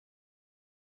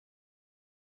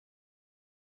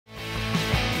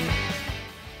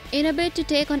In a bid to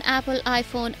take on Apple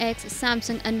iPhone X,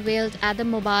 Samsung unveiled at the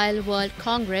Mobile World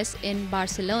Congress in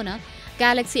Barcelona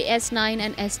Galaxy S9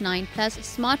 and S9 Plus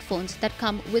smartphones that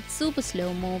come with super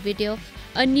slow-mo video,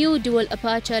 a new dual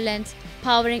aperture lens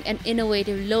powering an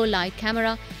innovative low-light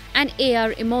camera, and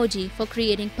AR emoji for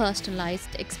creating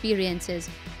personalized experiences.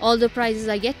 Although prices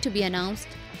are yet to be announced,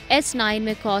 S9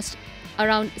 may cost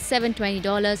around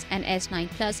 $720 and S9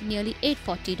 Plus nearly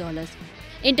 $840.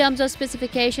 In terms of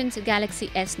specifications, Galaxy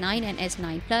S9 and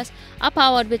S9 Plus are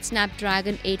powered with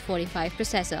Snapdragon 845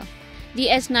 processor. The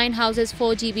S9 houses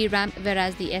 4GB RAM,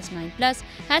 whereas the S9 Plus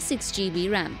has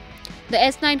 6GB RAM. The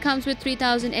S9 comes with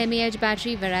 3000 mAh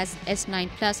battery, whereas S9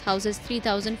 Plus houses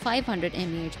 3500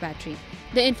 mAh battery.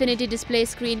 The Infinity display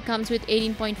screen comes with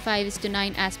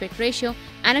 18.5:9 aspect ratio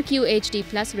and a QHD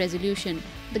Plus resolution.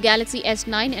 The Galaxy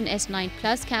S9 and S9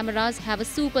 Plus cameras have a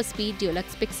super speed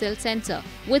Dulux pixel sensor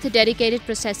with dedicated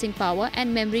processing power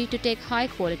and memory to take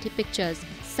high-quality pictures.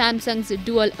 Samsung's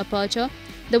dual aperture,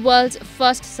 the world's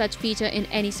first such feature in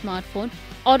any smartphone,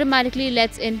 automatically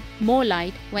lets in more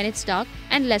light when it's dark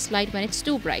and less light when it's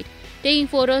too bright, taking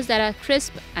photos that are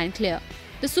crisp and clear.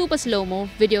 The super slow-mo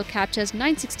video captures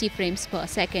 960 frames per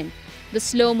second. The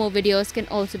slow-mo videos can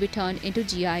also be turned into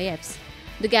GIFs.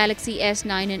 The Galaxy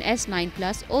S9 and S9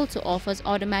 Plus also offers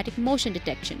automatic motion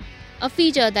detection, a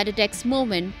feature that detects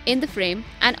movement in the frame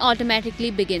and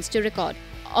automatically begins to record.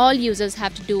 All users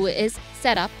have to do is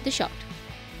set up the shot.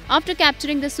 After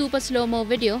capturing the super slow-mo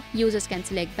video, users can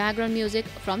select background music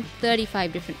from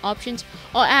 35 different options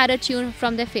or add a tune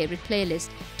from their favorite playlist.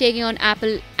 Taking on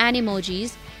Apple and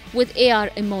emojis with AR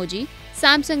emoji,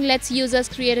 Samsung lets users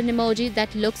create an emoji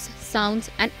that looks, sounds,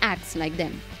 and acts like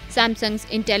them. Samsung's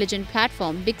intelligent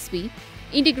platform Bixby,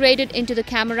 integrated into the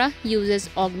camera, uses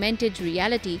augmented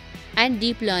reality and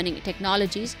deep learning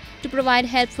technologies to provide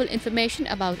helpful information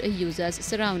about a user's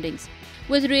surroundings.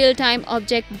 With real-time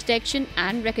object detection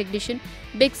and recognition,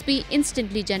 Bixby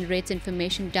instantly generates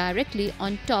information directly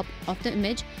on top of the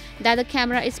image that the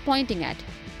camera is pointing at,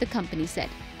 the company said.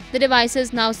 The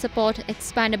devices now support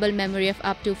expandable memory of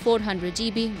up to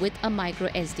 400GB with a micro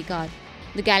SD card.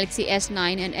 The Galaxy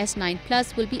S9 and S9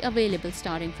 Plus will be available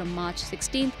starting from March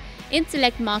 16th in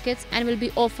select markets and will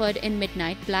be offered in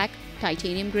midnight black,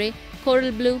 titanium grey,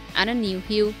 coral blue, and a new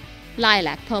hue,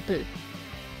 lilac purple.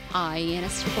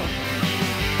 INS report.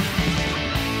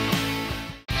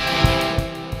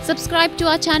 Subscribe to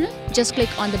our channel. Just click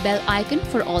on the bell icon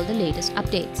for all the latest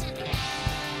updates.